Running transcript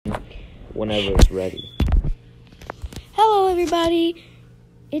whenever it's ready. Hello, everybody.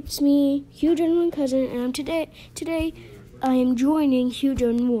 It's me, HugeOden1cuzin, and today I am joining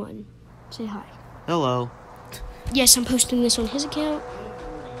HugeOden1. Say hi. Hello. Yes, I'm posting this on his account.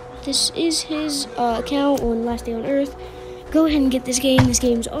 This is his account on Last Day on Earth. Go ahead and get this game. This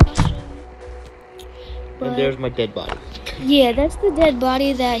game's awesome. And there's my dead body. Yeah, that's the dead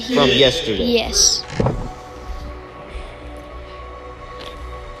body that he... From yesterday. Yes.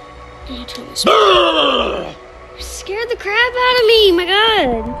 I'm gonna turn this scared the crap out of me, my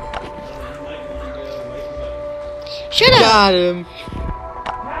god. Shut up. Got him.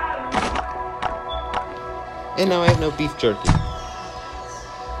 And now I have no beef jerky.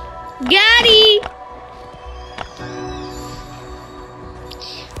 Got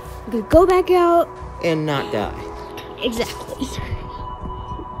I'm gonna go back out. And not die. Exactly.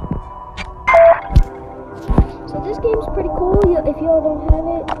 So this game's pretty cool. If y'all don't have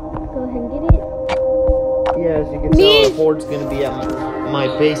it, go ahead and get it. Yeah, as you can tell, the horde's gonna be at my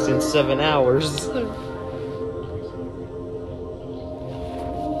base in 7 hours. Never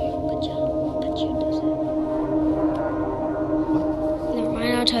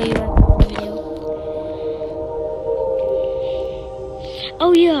mind, I'll tell you about the video.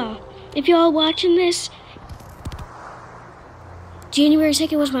 Oh yeah, if y'all watching this, January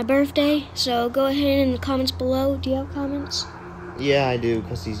 2nd was my birthday, so go ahead in the comments below. Do you have comments? Yeah, I do,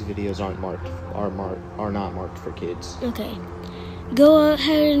 because these videos are not marked for kids. Okay. Go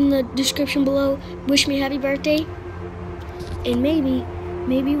ahead in the description below. Wish me a happy birthday. And maybe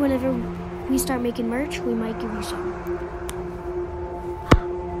whenever we start making merch, we might give you some.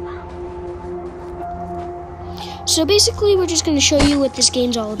 So basically, we're just going to show you what this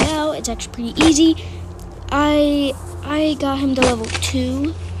game's all about. It's actually pretty easy. I got him to level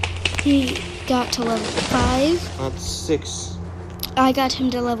 2. He got to level 5. That's 6. I got him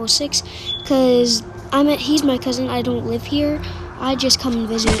to level 6 because he's my cousin. I don't live here. I just come and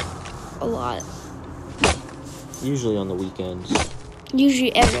visit a lot. Usually on the weekends.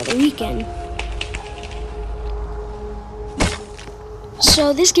 Usually every other weekend.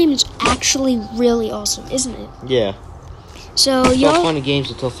 So this game is actually really awesome, isn't it? Yeah. So it's y'all all fun and games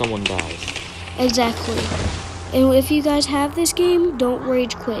until someone dies. Exactly. And if you guys have this game, don't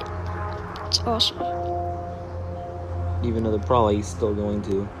rage quit. It's awesome. Even though they're probably still going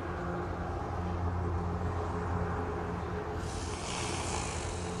to.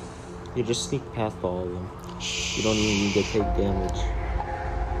 You just sneak past all of them. You don't even need to take damage.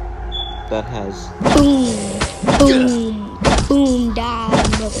 That has... Boom! Boom! Boom! Die,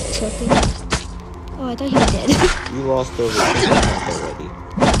 motherfucker. Oh, I thought he was dead. You lost over 6 already.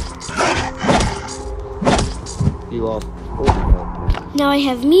 You lost 40. Now I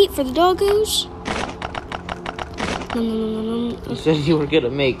have meat for the doggos. No. You said you were gonna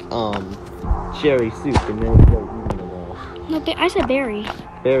make cherry soup and then you go eating them all. No, I said berry.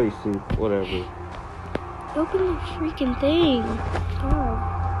 Berry soup, whatever. Open the freaking thing. God,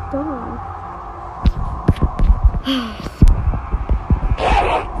 darn.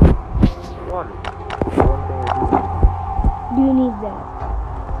 Water. You need that.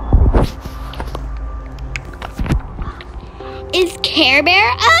 Is Care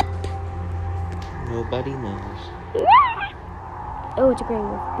Bear up? Nobody knows. Oh, it's a great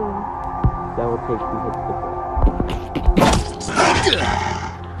wolf. Boom. That would take 2 hits to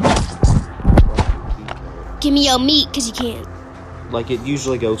Give me your meat, because you can't. Like, it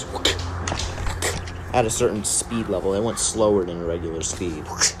usually goes at a certain speed level. It went slower than a regular speed.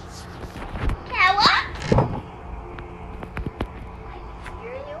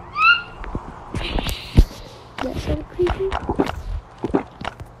 That's so creepy.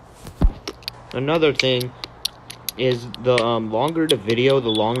 Another thing is the longer the video, the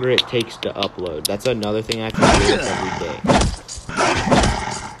longer it takes to upload. That's another thing I can do every day.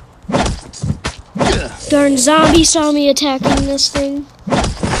 Darn zombie saw me attacking this thing.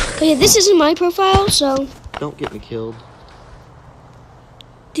 But yeah, this isn't my profile, so... Don't get me killed.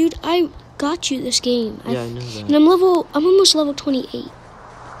 Dude, I got you this game. Yeah, I know that. And I'm almost level 28.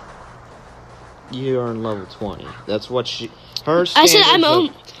 You're on level 20. That's what her standards I said I'm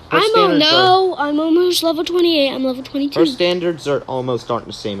almost level 28. I'm level 22. Her standards aren't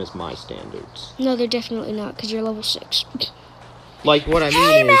the same as my standards. No, they're definitely not, because you're level 6. Like, what I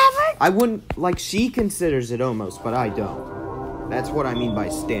mean is, I wouldn't, like, she considers it almost, but I don't. That's what I mean by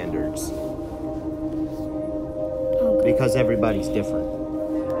standards. Okay. Because everybody's different.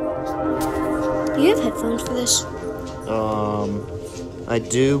 Do you have headphones for this? I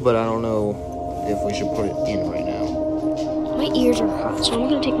do, but I don't know if we should put it in right now. My ears are hot, so I'm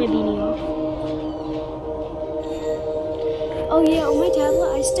gonna take my beanie off. Oh yeah, on my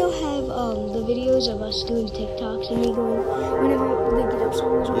tablet I still have videos of us doing TikToks and me going whenever we get up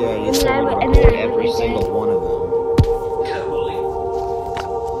solos. Yeah, you and said then I we would, and record then I would every read single that. one of them.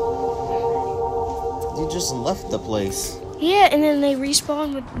 You just left the place. Yeah, and then they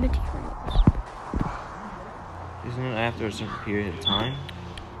respawn with materials. Isn't it after a certain period of time?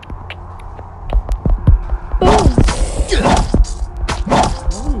 Boom!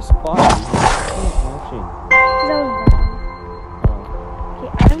 How many spots? Who's watching? Okay,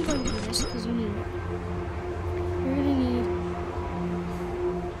 I'm going to do this because you need it. You're going to need...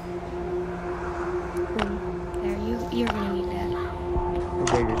 Boom. There, you're going to need that. The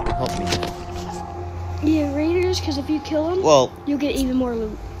Raiders will help me. Yeah, Raiders, because if you kill them, Well, you'll get even more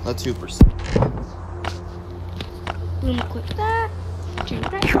loot. a 2%. Boom, equip that. Drink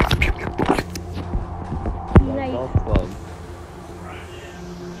that. Nice. Golf club.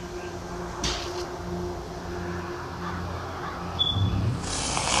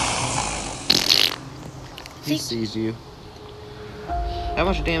 He sees you. How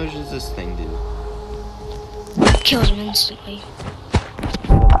much damage does this thing do? Kills him instantly.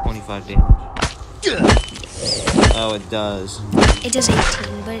 25 damage. Oh, it does. It does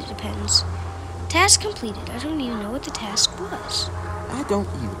 18, but it depends. Task completed. I don't even know what the task was. I don't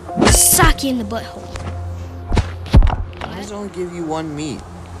either. Sock you in the butthole. Why does it only give you one meat?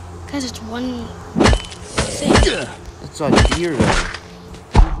 Because it's one thing. It's a deer though.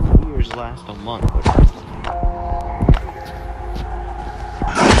 Usually deers last a month.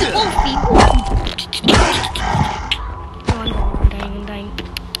 I'm dying.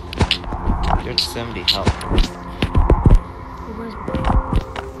 You're at 70 health.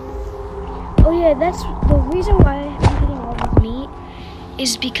 Oh yeah, that's the reason why I'm getting all this meat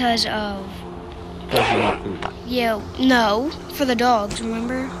is because of... Because you need food. Yeah, no, for the dogs,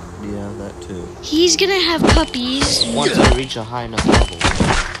 remember? Yeah, that too. He's gonna have puppies. Once I reach a high enough level.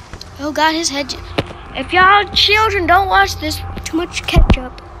 Oh god, his head... If y'all children don't watch this, too much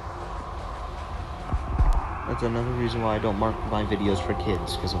ketchup. That's another reason why I don't mark my videos for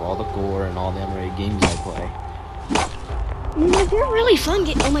kids, because of all the gore and all the unrated games I play. They're really fun.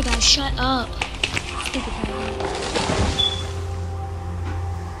 Oh my god, shut up.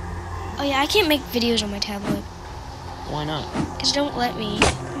 Oh yeah, I can't make videos on my tablet. Why not? Because don't let me.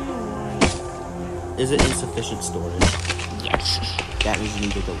 Is it insufficient storage? Yes. That means you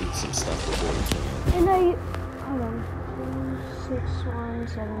need to delete some stuff before you turn it. And hold on.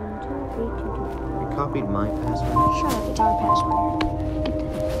 6172822. You copied my password? Shut up, it's our password.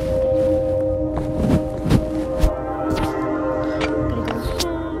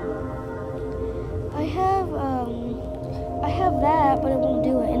 I have that, but it won't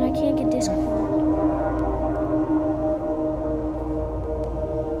do it, and I can't get Discord.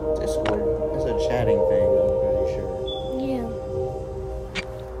 Discord is a chatting thing, I'm pretty sure. Yeah.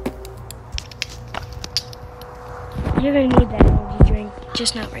 You're gonna need that energy drink,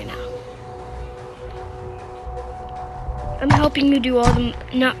 just not right now. I'm helping you do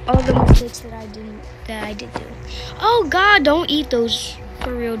not all the mistakes that I did do. Oh God, don't eat those.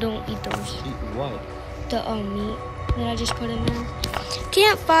 For real, don't eat those. Eat what? The meat that I just put in there.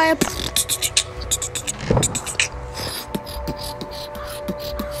 Campfire.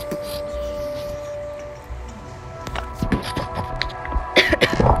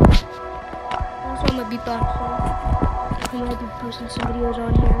 Also, I'm gonna be back soon. I'm gonna be posting some videos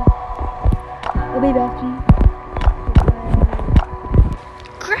on here. I'll be back soon.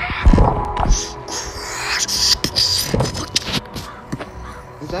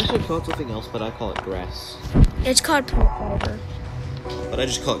 It's actually called something else, but I call it grass. It's called plant fiber. But I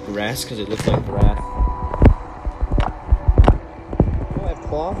just call it grass because it looks like grass. Oh, I have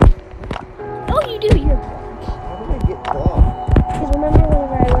cloth? Oh, you do. You have How did I get cloth? Because remember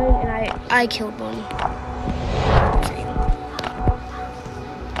whenever I went and I killed one.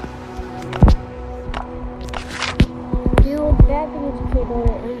 Dude, that thing is you can't build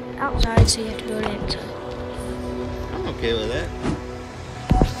it outside, so you have to build it inside. I'm okay with that.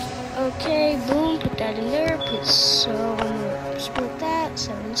 Okay, boom, put that in there. Put split that,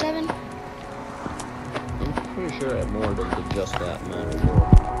 7 and 7. I'm pretty sure I have more than just that amount of wood.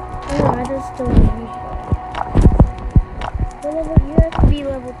 Oh, I just don't use that. You have to be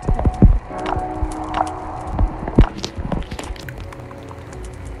level 10.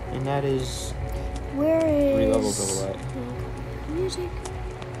 And that is Where is 3 levels away. music?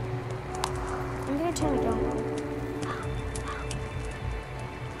 I'm gonna turn it down.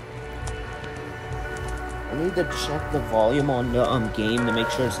 I need to check the volume on the game to make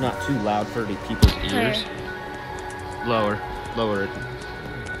sure it's not too loud for the people's ears. Lower it.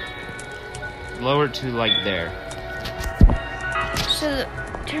 Lower it to like there. So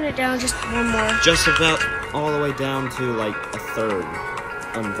Turn it down just one more. Just about all the way down to like a third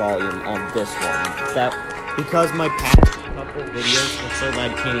on volume on this one. That because my past couple videos were so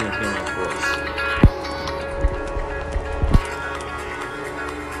loud you can't even hear my voice.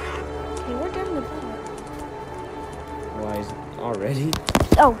 Okay, we're done with that. Why is it already?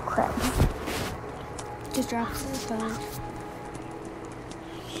 Oh crap. Just dropped the phone.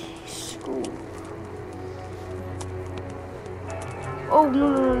 School. Oh no.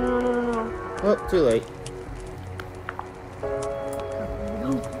 Oh, too late.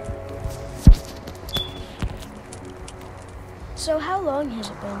 So how long has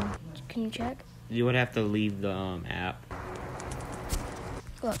it been? Can you check? You would have to leave the app.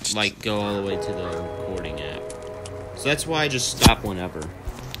 Look. Like go all the way to the recording app. So that's why I just stop whenever.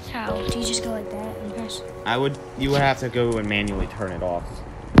 How? Do you just go like that and press? You would have to go and manually turn it off.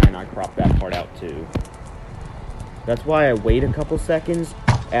 And I crop that part out too. That's why I wait a couple seconds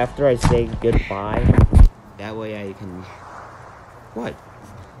after I say goodbye. That way I can... What?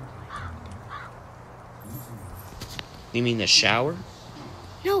 You mean the shower?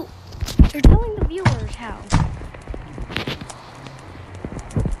 No, they're telling the viewers how.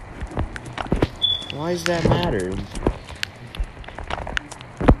 Why does that matter?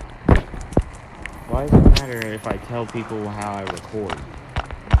 Why does it matter if I tell people how I record?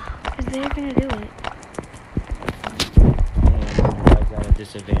 Because they're gonna do it. And why is that a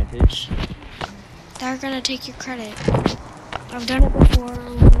disadvantage? They're gonna take your credit. I've done it before.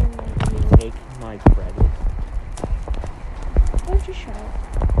 Take my credit. Don't you shut up.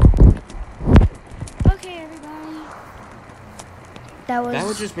 Okay, everybody. That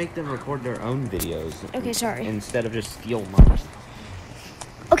would just make them record their own videos. Okay, sorry. Instead of just steal mine.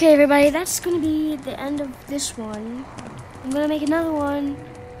 Okay, everybody, that's gonna be the end of this one. I'm gonna make another one.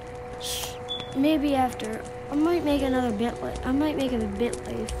 Maybe after. I might make another bit. I might make it a bit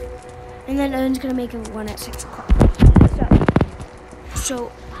late, and then Owen's gonna make one at 6 o'clock.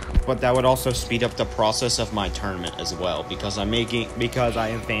 So. But that would also speed up the process of my tournament as well, because I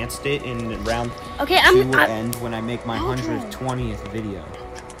advanced it in round 2 will end when I make my 120th video.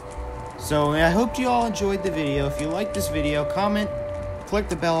 So I hope you all enjoyed the video. If you liked this video, comment, click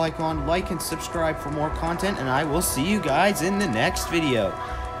the bell icon, like and subscribe for more content, and I will see you guys in the next video.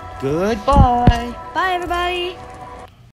 Goodbye. Bye, everybody.